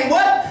 saying,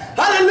 what?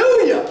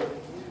 Hallelujah!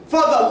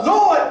 For the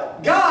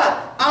Lord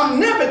God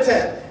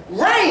omnipotent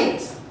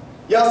reigns.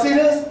 Y'all see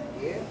this?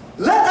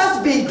 Let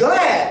us be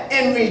glad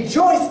and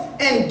rejoice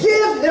and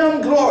give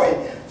him glory,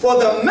 for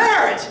the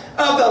marriage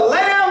of the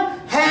Lamb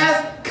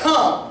has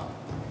come.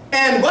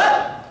 And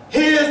what?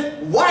 His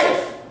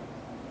wife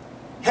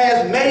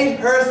has made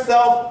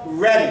herself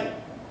ready.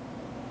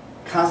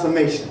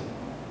 Consummation.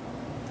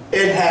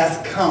 It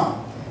has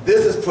come.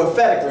 This is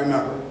prophetic,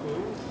 remember.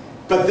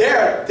 But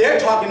they're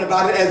talking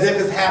about it as if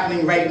it's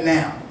happening right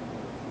now.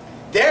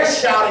 They're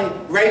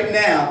shouting right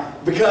now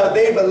because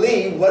they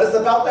believe what is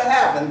about to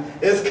happen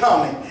is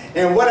coming.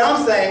 And what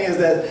I'm saying is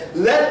that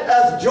let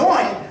us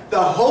join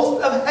the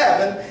host of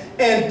heaven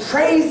and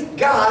praise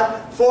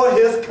God for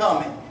his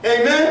coming.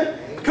 Amen?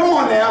 Come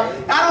on now.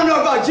 I don't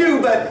know about you,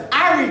 but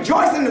I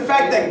rejoice in the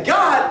fact that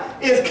God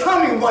is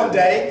coming one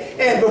day.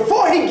 And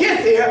before he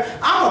gets here,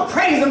 I'm going to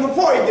praise him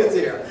before he gets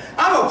here.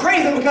 I'm going to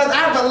praise him because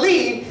I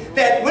believe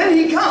that when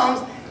he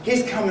comes,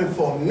 he's coming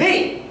for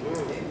me.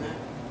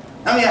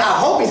 I mean, I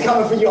hope he's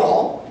coming for you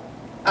all.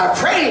 I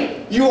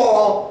pray you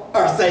all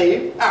are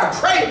saved. I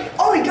pray.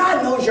 Only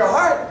God knows your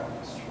heart.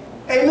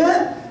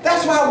 Amen?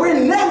 That's why we're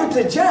never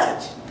to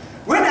judge.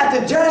 We're not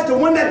to judge the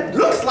one that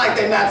looks like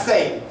they're not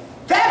saved.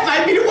 That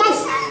might be the one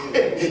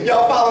saved.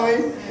 Y'all follow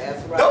me?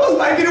 That's right. Those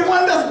might be the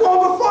one that's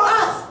going before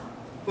us.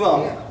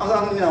 Well,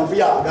 I'm, for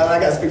y'all, I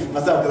got to speak for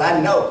myself because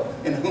I know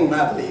in whom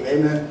I believe.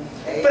 Amen?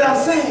 But I'm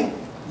saying,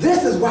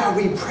 this is why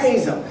we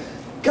praise him.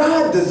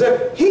 God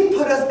deserves, he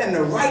put us in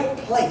the right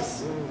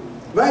place.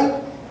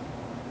 Right?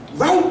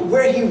 Right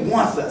where he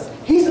wants us.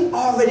 He's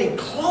already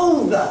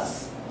clothed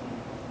us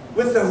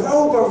with the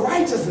robe of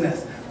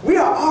righteousness. We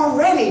are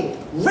already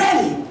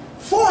ready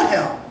for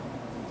him.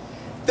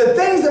 The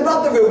things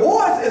about the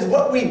rewards is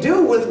what we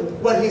do with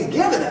what he's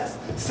given us.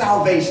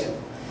 Salvation.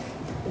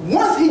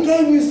 Once he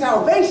gave you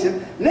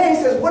salvation, now he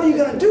says, what are you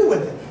going to do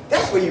with it?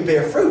 That's where you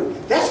bear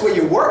fruit. That's where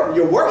your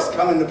works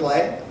come into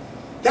play.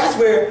 That's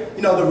where,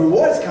 the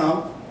rewards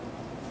come.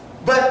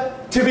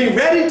 But to be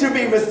ready to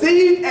be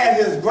received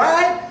as his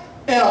bride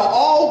in an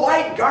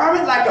all-white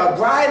garment, like a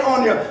bride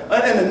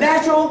in the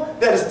natural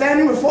that is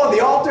standing before the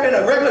altar in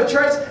a regular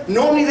church,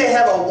 normally they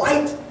have a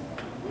white,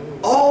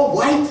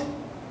 all-white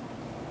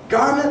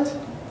garment.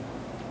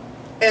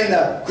 And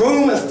the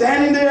groom is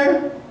standing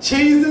there,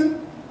 cheesing,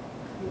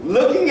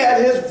 looking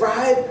at his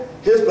bride,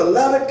 his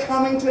beloved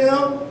coming to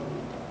him.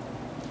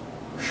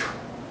 Whew.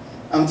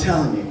 I'm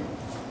telling you,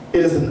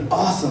 it is an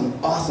awesome,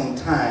 awesome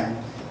time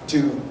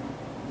to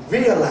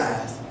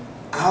realize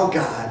our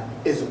God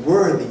is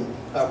worthy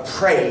of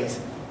praise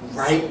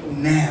right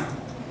now.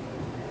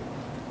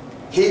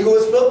 He who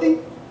is filthy,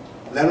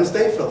 let him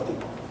stay filthy.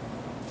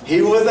 He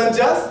who is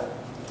unjust,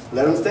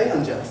 let him stay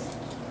unjust.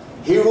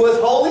 He who is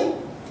holy,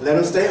 let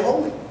him stay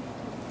holy.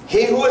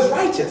 He who is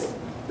righteous,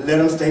 let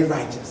him stay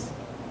righteous.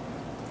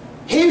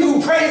 He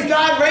who prays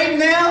God right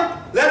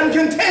now, let him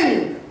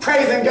continue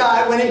praising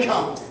God when he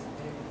comes.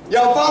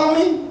 Y'all follow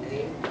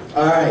me?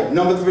 All right,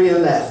 number 3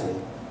 and lastly.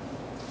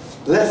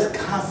 Let's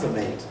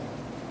consummate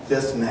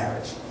this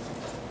marriage.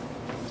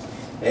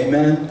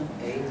 Amen?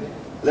 Amen.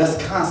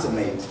 Let's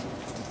consummate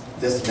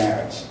this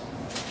marriage.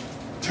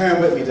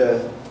 Turn with me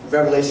to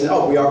Revelation.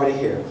 Oh, we already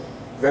here.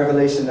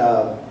 Revelation,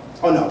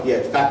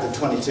 back to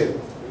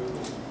 22.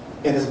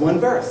 And it's one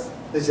verse.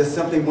 It's just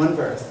simply one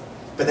verse.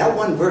 But that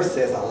one verse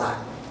says a lot.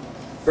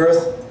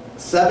 Verse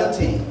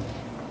 17,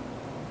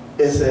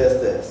 it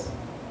says this.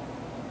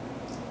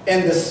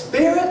 And the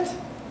Spirit,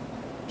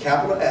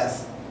 capital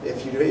S,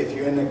 if you're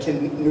in the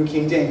New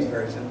King James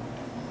Version,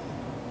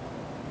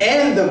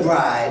 and the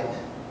bride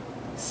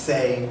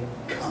say,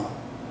 come.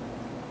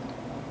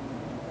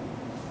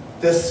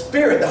 The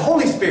Spirit, the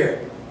Holy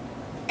Spirit,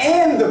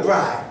 and the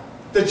bride,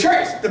 the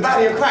church, the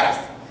body of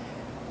Christ,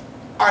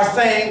 are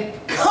saying,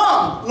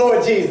 come,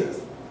 Lord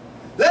Jesus.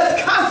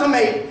 Let's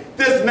consummate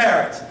this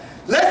marriage.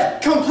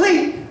 Let's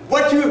complete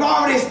what you've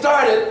already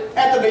started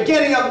at the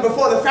beginning of,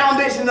 before the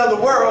foundation of the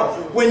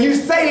world, when you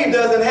saved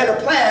us and had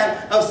a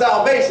plan of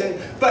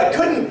salvation, but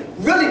couldn't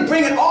really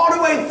bring it all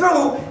the way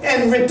through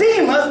and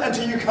redeem us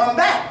until you come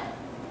back.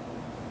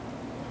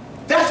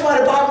 That's why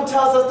the Bible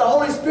tells us the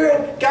Holy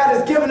Spirit, God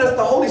has given us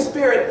the Holy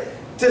Spirit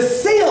to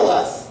seal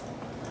us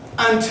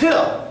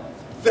until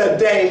the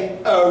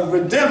day of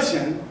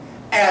redemption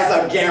as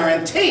a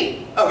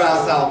guarantee of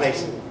our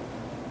salvation.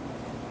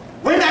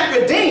 We're not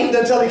redeemed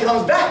until he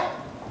comes back.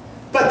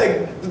 But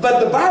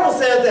the Bible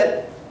says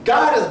that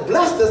God has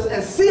blessed us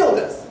and sealed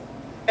us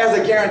as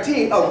a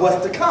guarantee of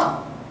what's to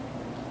come.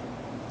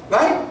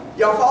 Right?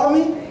 Y'all follow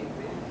me?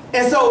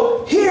 And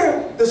so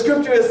here the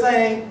scripture is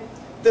saying,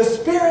 the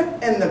Spirit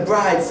and the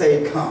bride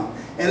say, come.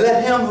 And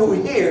let him who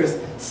hears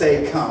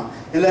say, come.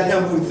 And let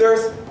him who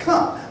thirsts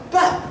come.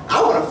 But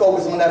I want to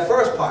focus on that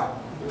first part.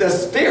 The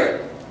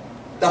Spirit,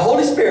 the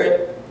Holy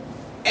Spirit,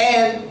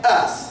 and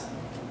us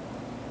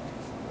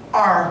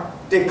are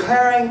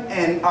declaring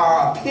and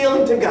are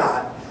appealing to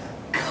God,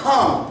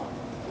 come,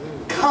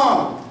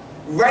 come,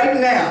 right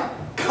now.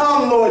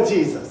 Come, Lord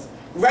Jesus,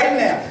 right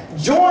now.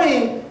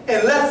 Join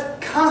and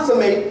let's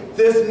consummate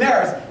this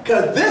marriage,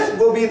 because this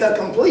will be the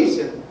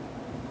completion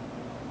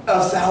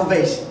of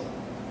salvation,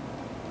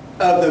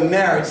 of the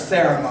marriage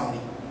ceremony.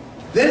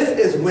 This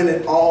is when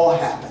it all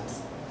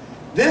happens.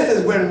 This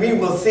is when we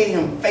will see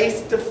him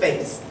face to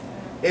face.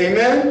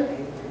 Amen?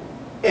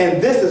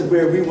 And this is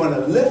where we want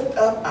to lift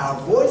up our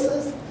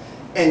voices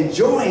and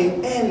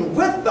join in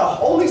with the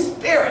Holy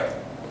Spirit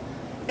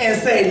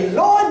and say,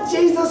 Lord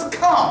Jesus,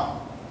 come.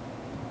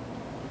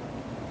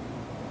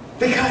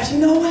 Because you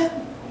know what?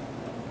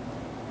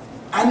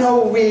 I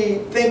know we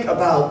think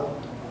about,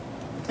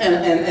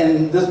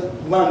 and this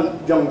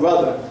one young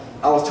brother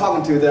I was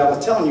talking to that I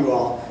was telling you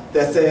all,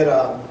 that said,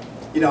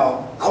 you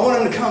know, I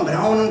want him to come, but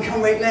I don't want him to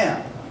come right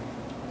now.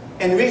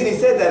 And the reason he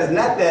said that is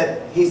not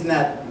that he's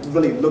not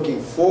really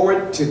looking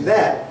forward to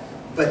that,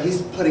 but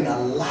he's putting a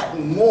lot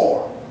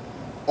more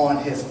on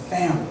his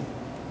family.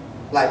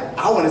 Like,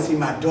 I want to see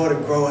my daughter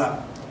grow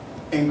up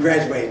and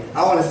graduate.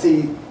 I want to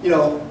see, you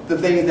know, the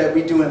things that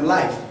we do in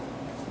life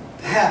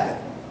happen.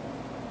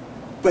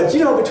 But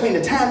you know, between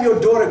the time your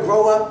daughter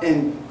grow up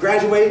and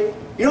graduate,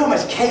 you know how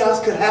much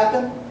chaos could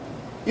happen?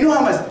 You know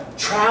how much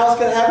trials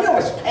could happen? You know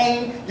how much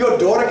pain your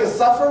daughter could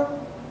suffer?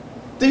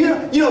 You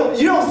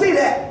don't see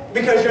that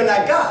because you're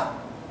not God.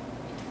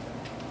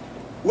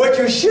 What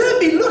you should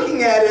be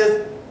looking at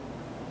is,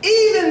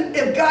 even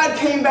if God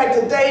came back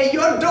today,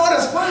 your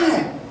daughter's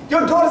fine.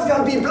 Your daughter's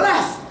going to be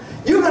blessed.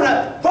 You're going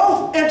to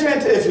both enter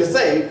into, if you're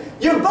saved,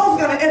 you're both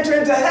going to enter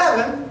into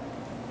heaven.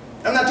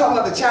 I'm not talking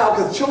about the child,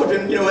 because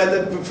children, you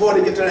know, before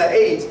they get to that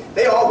age,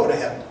 they all go to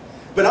heaven.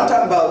 But I'm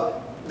talking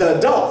about the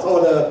adults,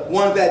 or the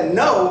ones that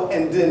know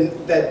and then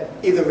that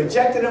either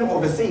rejected them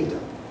or received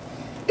them.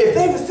 If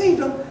they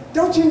received them,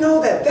 don't you know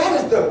that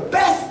that is the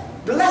best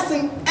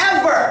blessing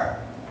ever?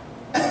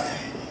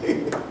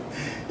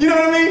 You know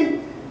what I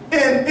mean?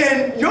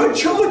 And your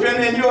children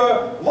and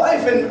your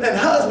wife and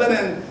husband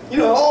and, you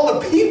know, all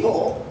the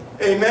people,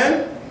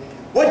 amen,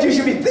 what you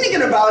should be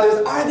thinking about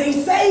is, are they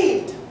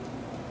saved?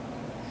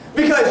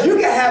 Because you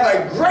can have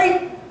a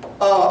great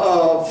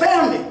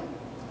family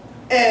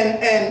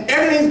and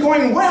everything's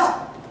going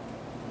well.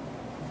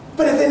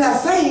 But if they're not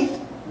saved,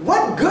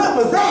 what good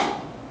was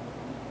that?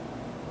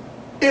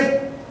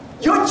 If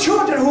your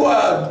children who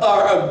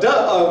are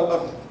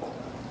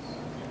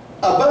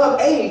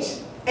above age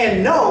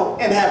and know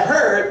and have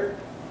heard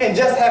and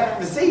just haven't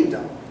received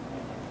them,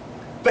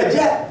 but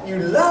yet you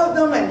love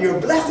them and you're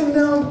blessing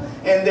them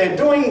and they're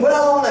doing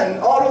well and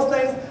all those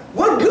things,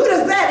 what good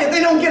is that if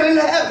they don't get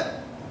into heaven?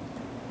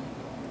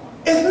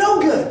 It's no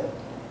good.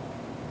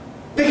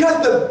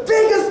 Because the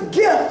biggest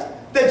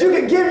gift that you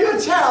can give your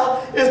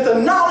child is the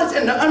knowledge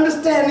and the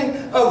understanding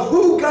of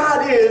who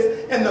God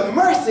is, and the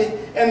mercy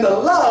and the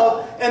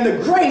love and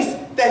the grace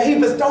that he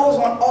bestows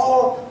on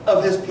all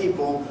of his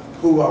people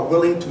who are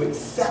willing to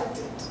accept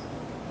it.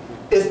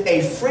 It's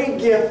a free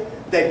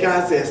gift that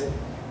God says,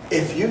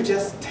 if you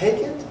just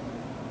take it,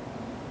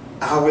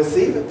 I'll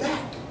receive it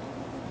back.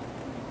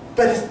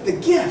 But it's the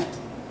gift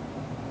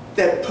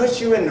that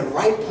puts you in the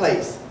right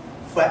place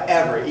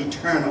forever,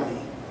 eternally.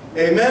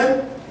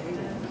 Amen?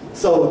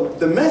 So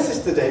the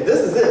message today, this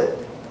is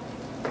it.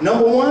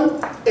 Number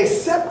one,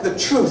 accept the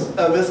truth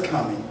of his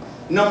coming.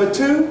 Number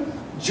two,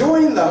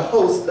 join the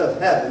host of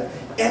heaven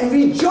and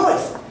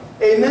rejoice,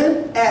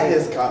 amen, at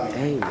his coming.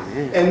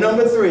 Amen. And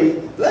number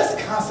three, let's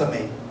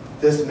consummate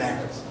this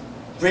marriage.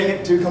 Bring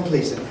it to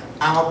completion.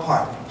 Our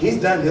part.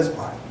 He's done his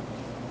part.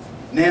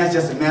 Now it's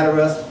just a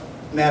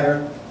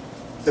matter,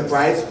 the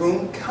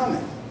bridegroom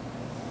coming.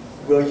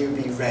 Will you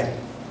be ready?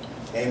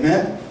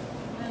 Amen?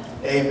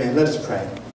 Amen. Let us pray.